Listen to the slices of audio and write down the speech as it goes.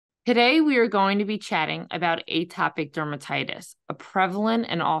Today, we are going to be chatting about atopic dermatitis, a prevalent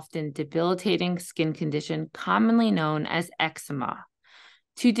and often debilitating skin condition commonly known as eczema.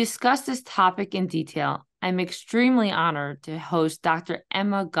 To discuss this topic in detail, I'm extremely honored to host Dr.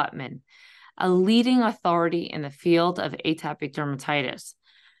 Emma Guttman, a leading authority in the field of atopic dermatitis.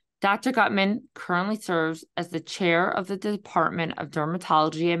 Dr. Guttman currently serves as the chair of the Department of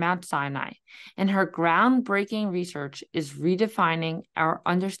Dermatology at Mount Sinai, and her groundbreaking research is redefining our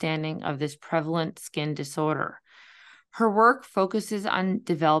understanding of this prevalent skin disorder. Her work focuses on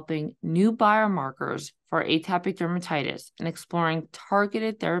developing new biomarkers for atopic dermatitis and exploring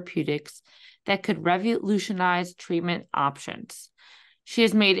targeted therapeutics that could revolutionize treatment options. She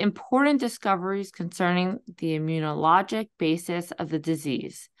has made important discoveries concerning the immunologic basis of the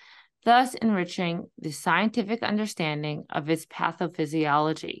disease, thus enriching the scientific understanding of its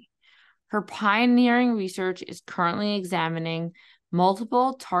pathophysiology. Her pioneering research is currently examining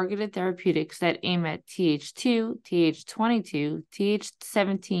multiple targeted therapeutics that aim at Th2, Th22,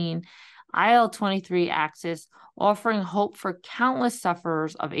 Th17, IL-23 axis, offering hope for countless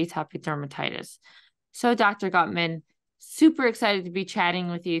sufferers of atopic dermatitis. So, Dr. Guttman, super excited to be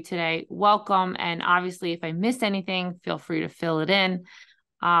chatting with you today. Welcome. And obviously, if I missed anything, feel free to fill it in.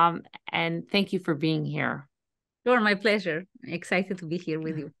 And thank you for being here. Sure, my pleasure. Excited to be here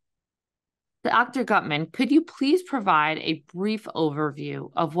with you. Dr. Guttman, could you please provide a brief overview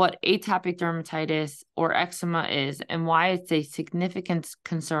of what atopic dermatitis or eczema is and why it's a significant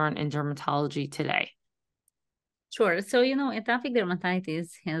concern in dermatology today? Sure. So, atopic dermatitis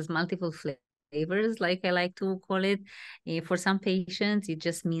has multiple flavors, like I like to call it. For some patients, it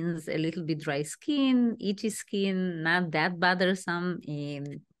just means a little bit dry skin, itchy skin, not that bothersome,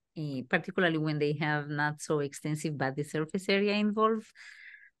 particularly when they have not so extensive body surface area involved.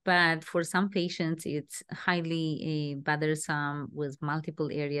 But for some patients, it's highly bothersome with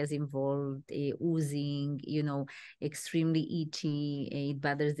multiple areas involved, oozing, extremely itchy. It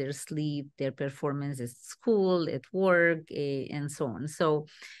bothers their sleep, their performance at school, at work, and so on. So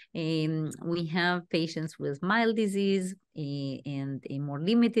we have patients with mild disease and a more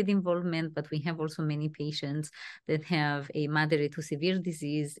limited involvement, but we have also many patients that have a moderate to severe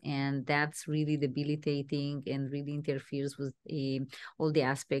disease, and that's really debilitating and really interferes with all the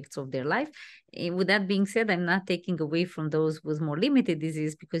aspects of their life. With that being said, I'm not taking away from those with more limited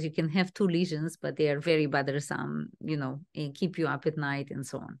disease, because you can have 2 lesions, but they are very bothersome, and keep you up at night and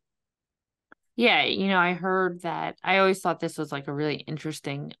so on. Yeah, I heard that. I always thought this was like a really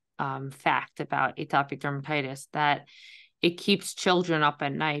interesting fact about atopic dermatitis, that it keeps children up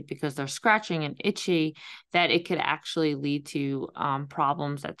at night because they're scratching and itchy, that it could actually lead to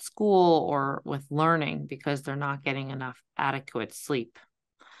problems at school or with learning because they're not getting enough adequate sleep.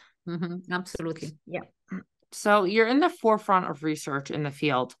 Absolutely. Yeah. So you're in the forefront of research in the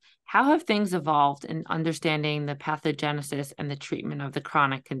field. How have things evolved in understanding the pathogenesis and the treatment of the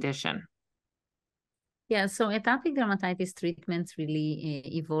chronic condition? Yeah, so atopic dermatitis treatments really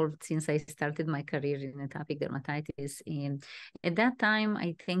evolved since I started my career in atopic dermatitis. And at that time,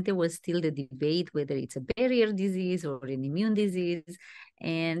 I think there was still the debate whether it's a barrier disease or an immune disease.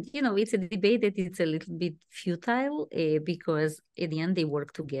 And, it's a debate that it's a little bit futile because at the end they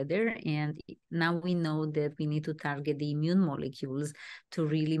work together. And now we know that we need to target the immune molecules to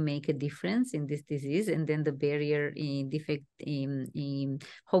really make a difference in this disease. And then the barrier defect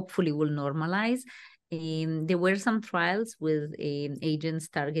hopefully will normalize. There were some trials with agents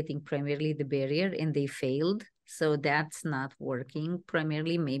targeting primarily the barrier, and they failed. So that's not working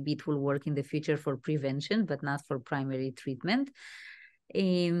primarily. Maybe it will work in the future for prevention, but not for primary treatment.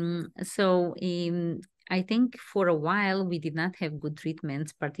 I think for a while we did not have good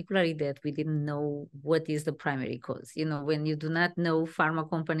treatments, particularly that we didn't know what is the primary cause. When you do not know, pharma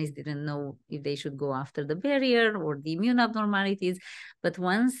companies didn't know if they should go after the barrier or the immune abnormalities. But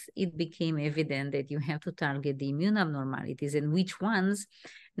once it became evident that you have to target the immune abnormalities and which ones,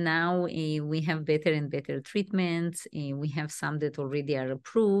 now we have better and better treatments. We have some that already are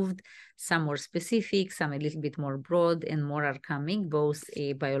approved, some more specific, some a little bit more broad, and more are coming, both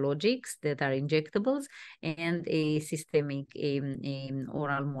biologics that are injectables and systemic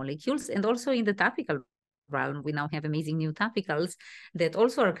oral molecules. And also in the topical realm, we now have amazing new topicals that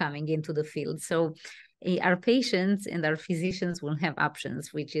also are coming into the field. So our patients and our physicians will have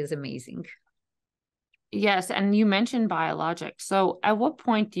options, which is amazing. Yes, and you mentioned biologics. So at what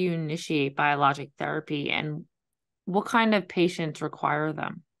point do you initiate biologic therapy, and what kind of patients require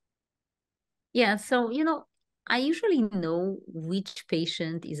them? Yeah, so, I usually know which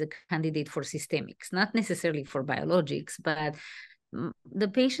patient is a candidate for systemics, not necessarily for biologics, but the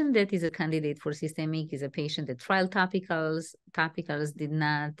patient that is a candidate for systemic is a patient that tried topicals. Topicals did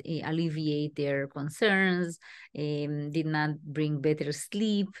not alleviate their concerns, did not bring better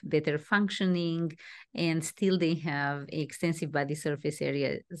sleep, better functioning, and still they have extensive body surface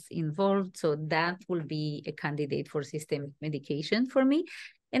areas involved. So that will be a candidate for systemic medication for me.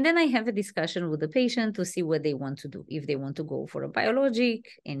 And then I have a discussion with the patient to see what they want to do. If they want to go for a biologic,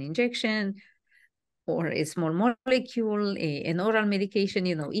 an injection, or a small molecule, an oral medication,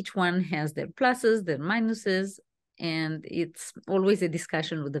 each one has their pluses, their minuses, and it's always a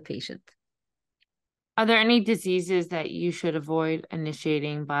discussion with the patient. Are there any diseases that you should avoid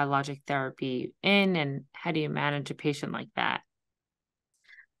initiating biologic therapy in, and how do you manage a patient like that?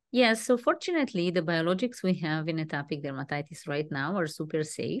 Yes, so fortunately, the biologics we have in atopic dermatitis right now are super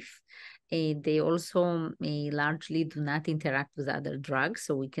safe. They also largely do not interact with other drugs,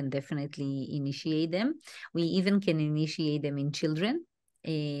 so we can definitely initiate them. We even can initiate them in children.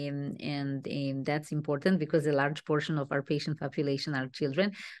 And that's important because a large portion of our patient population are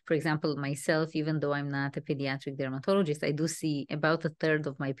children. For example, myself, even though I'm not a pediatric dermatologist, I do see about a third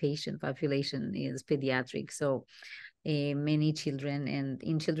of my patient population is pediatric. So many children, and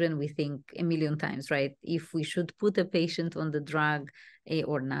in children we think a million times, right, if we should put a patient on the drug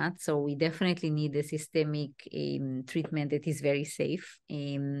or not. So we definitely need a systemic treatment that is very safe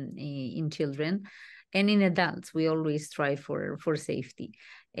in children. And in adults, we always try for safety.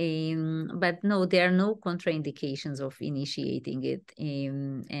 But no, there are no contraindications of initiating it.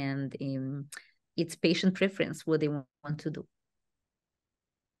 And it's patient preference, what they want to do.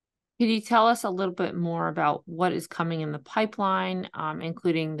 Could you tell us a little bit more about what is coming in the pipeline,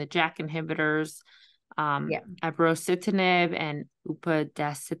 including the JAK inhibitors, abrocitinib and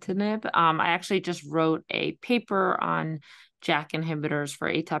upadacitinib? I actually just wrote a paper on JAK inhibitors for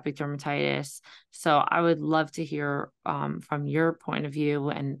atopic dermatitis. So I would love to hear from your point of view,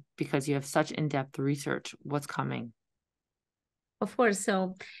 and because you have such in-depth research, what's coming. Of course.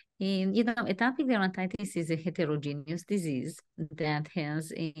 So, atopic dermatitis is a heterogeneous disease that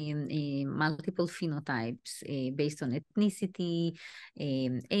has multiple phenotypes based on ethnicity,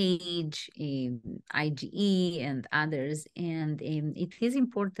 age, IgE, and others. And it is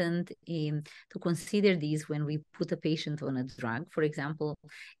important to consider these when we put a patient on a drug, for example.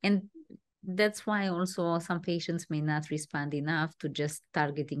 And that's why also some patients may not respond enough to just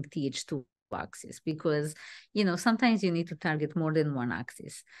targeting Th2 axis, because sometimes you need to target more than one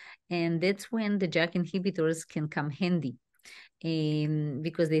axis, and that's when the JAK inhibitors can come handy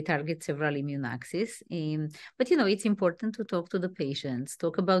because they target several immune axes. But it's important to talk to the patients,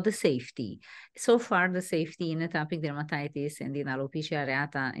 talk about the safety. So far, the safety in atopic dermatitis and in alopecia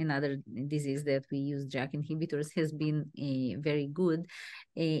areata and other disease that we use JAK inhibitors has been very good,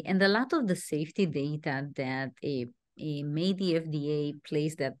 and a lot of the safety data that made the FDA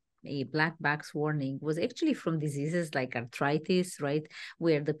place that a black box warning was actually from diseases like arthritis, right?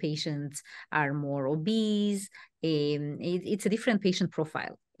 Where the patients are more obese. It's a different patient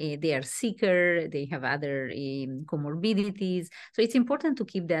profile. They are sicker, they have other comorbidities. So it's important to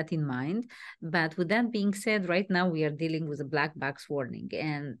keep that in mind. But with that being said, right now we are dealing with a black box warning,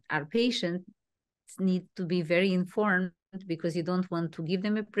 and our patients need to be very informed, because you don't want to give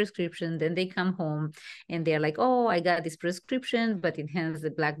them a prescription, then they come home and they're like, oh, I got this prescription, but it has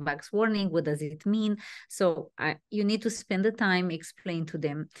the black box warning. What does it mean? So you need to spend the time, explain to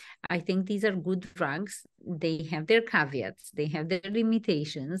them. I think these are good drugs. They have their caveats, they have their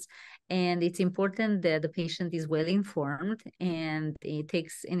limitations, and it's important that the patient is well informed and it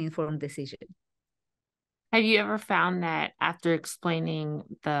takes an informed decision. Have you ever found that after explaining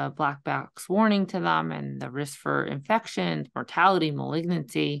the black box warning to them and the risk for infections, mortality,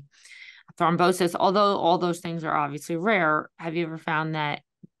 malignancy, thrombosis, although all those things are obviously rare, have you ever found that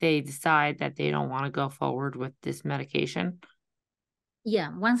they decide that they don't want to go forward with this medication? Yeah,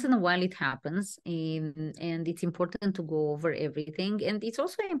 once in a while it happens, and it's important to go over everything. And it's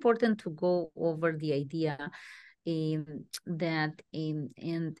also important to go over the idea that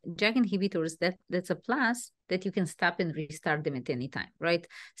and JAK inhibitors, that's a plus, that you can stop and restart them at any time, right?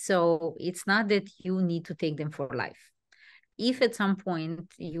 So it's not that you need to take them for life. If at some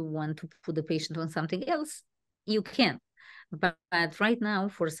point you want to put the patient on something else, you can. But right now,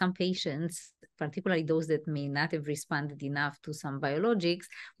 for some patients, particularly those that may not have responded enough to some biologics,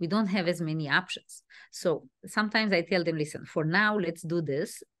 we don't have as many options. So sometimes I tell them, listen, for now, let's do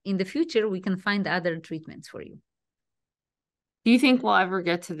this. In the future, we can find other treatments for you. Do you think we'll ever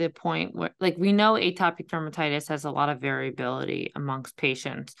get to the point where, like, we know atopic dermatitis has a lot of variability amongst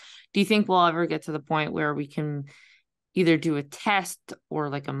patients. Do you think we'll ever get to the point where we can either do a test or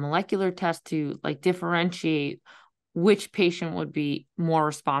like a molecular test to like differentiate which patient would be more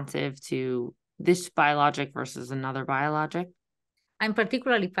responsive to this biologic versus another biologic? I'm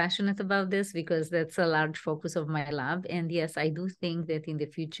particularly passionate about this because that's a large focus of my lab. And yes, I do think that in the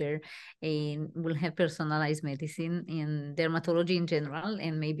future, we'll have personalized medicine in dermatology in general,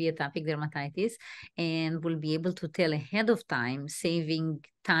 and maybe atopic dermatitis, and we'll be able to tell ahead of time, saving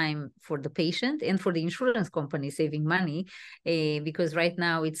time for the patient and for the insurance company, saving money, because right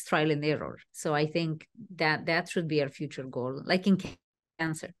now it's trial and error. So I think that should be our future goal, like in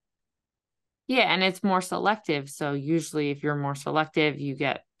cancer. Yeah, and it's more selective. So usually if you're more selective, you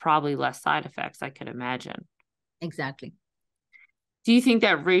get probably less side effects, I could imagine. Exactly. Do you think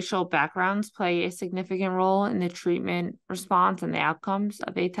that racial backgrounds play a significant role in the treatment response and the outcomes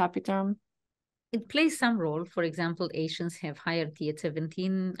of atopic derm? It plays some role. For example, Asians have higher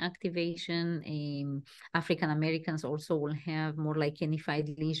Th17 activation. African Americans also will have more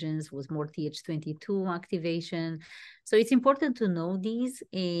lichenified lesions with more Th22 activation. So it's important to know these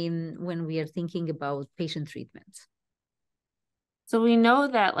when we are thinking about patient treatments. So we know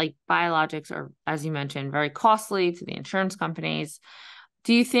that like biologics are, as you mentioned, very costly to the insurance companies.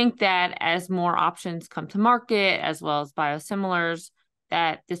 Do you think that as more options come to market, as well as biosimilars,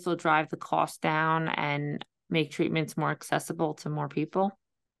 that this will drive the cost down and make treatments more accessible to more people?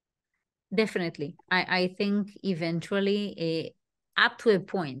 Definitely. I think eventually, up to a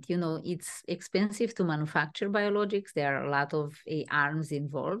point, it's expensive to manufacture biologics. There are a lot of arms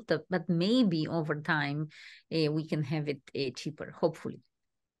involved, but maybe over time, we can have it cheaper, hopefully.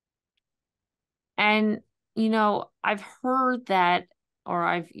 And, I've heard that, or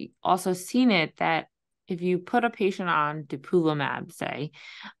I've also seen it, that if you put a patient on dupilumab, say,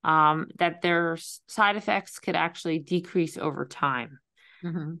 that their side effects could actually decrease over time.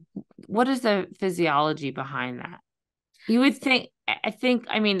 Mm-hmm. What is the physiology behind that? You would think,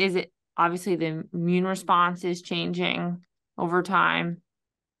 I mean, is it obviously the immune response is changing over time?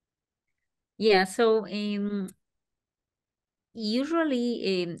 Yeah, so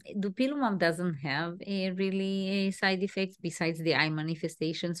usually dupilumab doesn't have really side effects besides the eye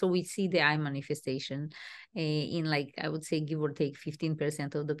manifestation. So we see the eye manifestation in, like, I would say, give or take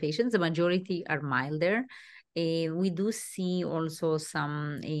 15% of the patients. The majority are milder. We do see also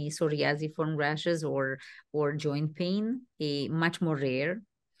some psoriasiform rashes or joint pain, much more rare.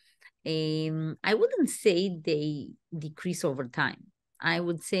 I wouldn't say they decrease over time. I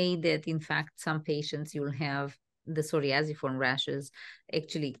would say that, in fact, some patients you'll have the psoriasiform rashes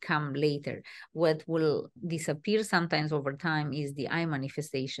actually come later. What will disappear sometimes over time is the eye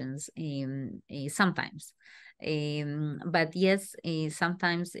manifestations, sometimes. But yes,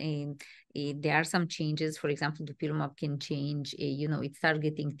 sometimes there are some changes. For example, dupilumab can change, it's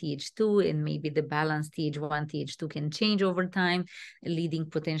targeting Th2, and maybe the balance Th1, Th2 can change over time, leading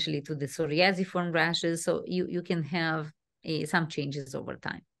potentially to the psoriasiform rashes. So you can have some changes over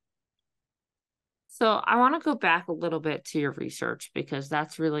time. So I want to go back a little bit to your research because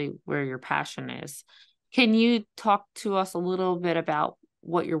that's really where your passion is. Can you talk to us a little bit about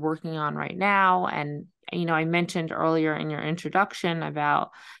what you're working on right now? And, I mentioned earlier in your introduction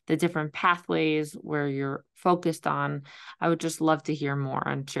about the different pathways where you're focused on. I would just love to hear more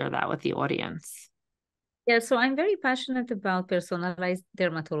and share that with the audience. Yeah, so I'm very passionate about personalized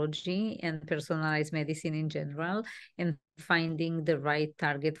dermatology and personalized medicine in general, and finding the right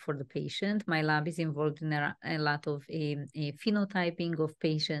target for the patient. My lab is involved in a lot of phenotyping of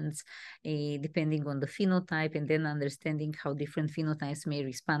patients, depending on the phenotype, and then understanding how different phenotypes may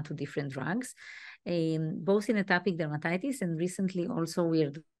respond to different drugs. Both in atopic dermatitis, and recently also we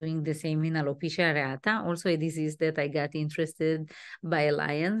are doing the same in alopecia areata, also a disease that I got interested by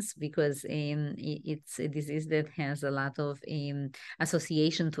Alliance because it's a disease that has a lot of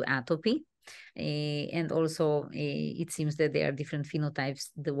association to atopy. And also it seems that there are different phenotypes,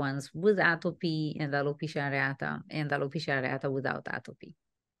 the ones with atopy and alopecia areata without atopy.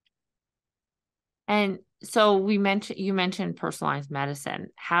 And so you mentioned personalized medicine.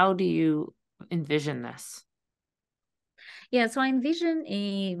 How do you envision this? Yeah, so I envision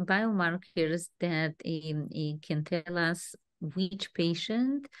biomarkers that can tell us which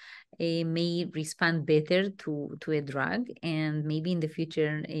patient may respond better to a drug, and maybe in the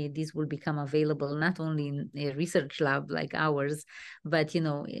future this will become available not only in a research lab like ours, but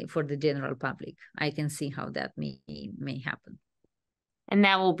for the general public. I can see how that may happen. And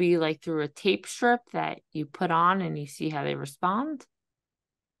that will be like through a tape strip that you put on and you see how they respond?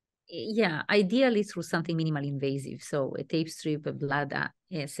 Yeah, ideally through something minimally invasive. So a tape strip, a blood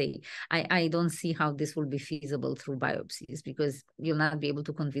assay. I don't see how this will be feasible through biopsies because you'll not be able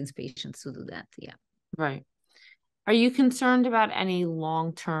to convince patients to do that. Yeah. Right. Are you concerned about any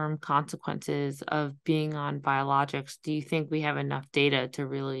long-term consequences of being on biologics? Do you think we have enough data to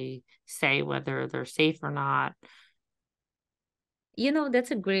really say whether they're safe or not?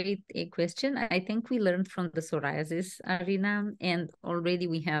 That's a great question. I think we learned from the psoriasis arena, and already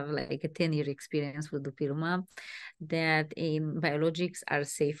we have like a 10-year experience with dupilumab that biologics are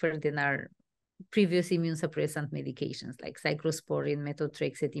safer than our previous immune suppressant medications like cyclosporin,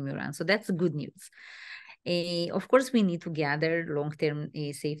 methotrexate, Imuran. So that's good news. Of course, we need to gather long-term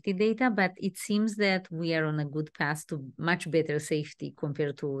safety data, but it seems that we are on a good path to much better safety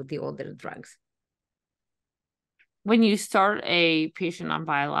compared to the older drugs. When you start a patient on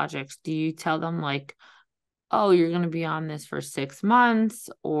biologics, do you tell them like, oh, you're going to be on this for 6 months,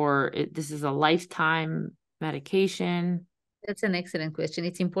 or this is a lifetime medication? That's an excellent question.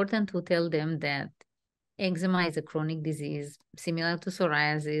 It's important to tell them that eczema is a chronic disease similar to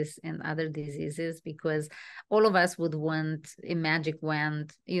psoriasis and other diseases, because all of us would want a magic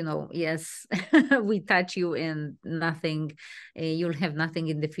wand, yes, we touch you and nothing, you'll have nothing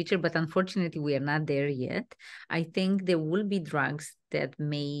in the future. But unfortunately, we are not there yet. I think there will be drugs that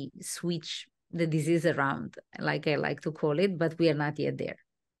may switch the disease around, like I like to call it, but we are not yet there.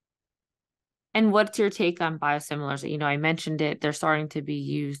 And what's your take on biosimilars? I mentioned it, they're starting to be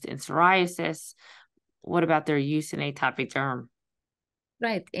used in psoriasis. What about their use in atopic derm?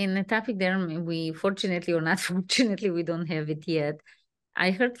 Right. In atopic derm, we fortunately or not fortunately, we don't have it yet.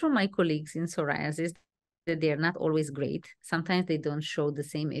 I heard from my colleagues in psoriasis that they are not always great. Sometimes they don't show the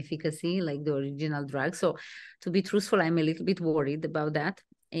same efficacy like the original drug. So to be truthful, I'm a little bit worried about that.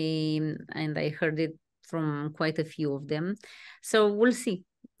 And I heard it from quite a few of them. So we'll see.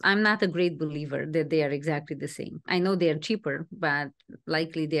 I'm not a great believer that they are exactly the same. I know they are cheaper, but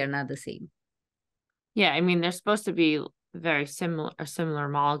likely they are not the same. Yeah, they're supposed to be very similar, a similar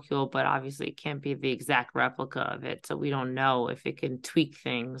molecule, but obviously it can't be the exact replica of it. So we don't know if it can tweak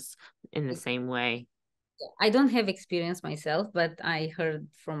things in the same way. I don't have experience myself, but I heard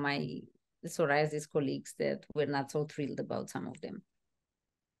from my psoriasis colleagues that we're not so thrilled about some of them.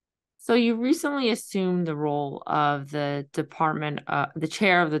 So you recently assumed the role of the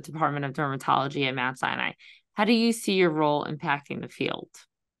chair of the Department of Dermatology at Mount Sinai. How do you see your role impacting the field?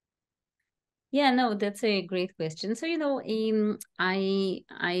 Yeah, no, that's a great question. So, I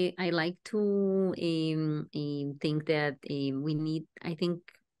like to think that I think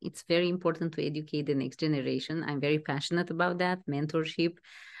it's very important to educate the next generation. I'm very passionate about that, mentorship,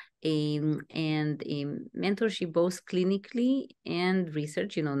 and mentorship both clinically and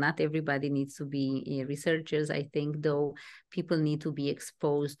research. Not everybody needs to be researchers. I think, though, people need to be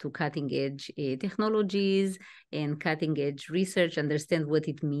exposed to cutting edge technologies and cutting edge research, understand what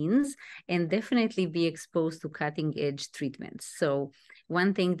it means, and definitely be exposed to cutting edge treatments. So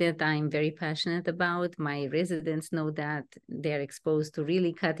one thing that I'm very passionate about, my residents know that they're exposed to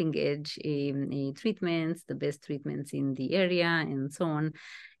really cutting edge treatments, the best treatments in the area and so on,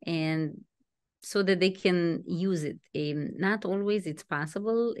 and so that they can use it. Not always it's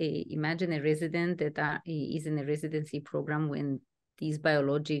possible. Imagine a resident that is in a residency program when these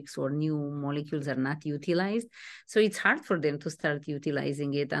biologics or new molecules are not utilized. So it's hard for them to start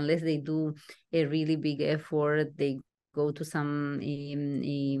utilizing it unless they do a really big effort. They go to some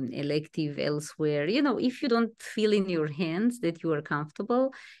elective elsewhere. If you don't feel in your hands that you are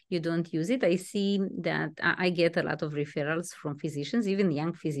comfortable, you don't use it. I see that I get a lot of referrals from physicians, even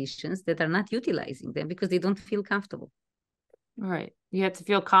young physicians, that are not utilizing them because they don't feel comfortable. Right. You have to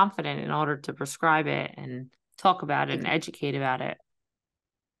feel confident in order to prescribe it and talk about it and educate about it.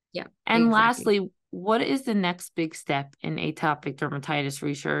 Yeah. And Exactly. lastly, what is the next big step in atopic dermatitis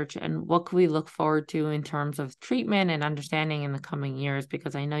research, and what can we look forward to in terms of treatment and understanding in the coming years?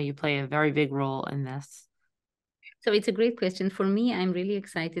 Because I know you play a very big role in this. So it's a great question. For me, I'm really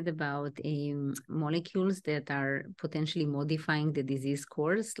excited about molecules that are potentially modifying the disease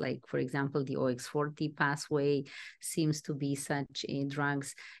course. Like, for example, the OX40 pathway seems to be such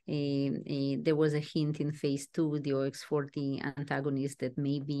drugs. There was a hint in phase 2, the OX40 antagonist, that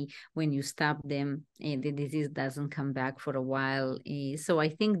maybe when you stop them, the disease doesn't come back for a while. So I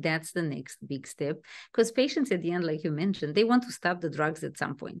think that's the next big step, because patients at the end, like you mentioned, they want to stop the drugs at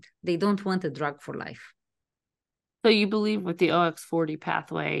some point. They don't want a drug for life. So you believe with the OX40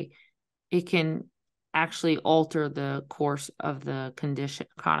 pathway, it can actually alter the course of the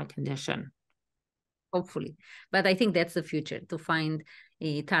chronic condition. Hopefully, but I think that's the future, to find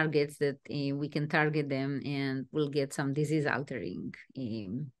targets that we can target them and we'll get some disease altering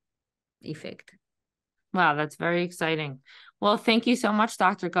effect. Wow, that's very exciting. Well, thank you so much,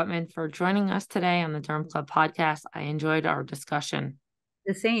 Dr. Guttman, for joining us today on the Derm Club podcast. I enjoyed our discussion.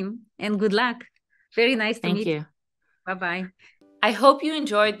 The same, and good luck. Very nice to Thank meet you. you. Bye-bye. I hope you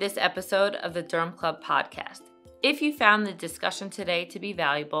enjoyed this episode of the Derm Club podcast. If you found the discussion today to be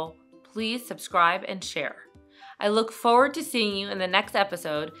valuable, please subscribe and share. I look forward to seeing you in the next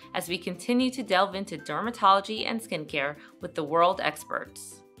episode as we continue to delve into dermatology and skincare with the world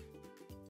experts.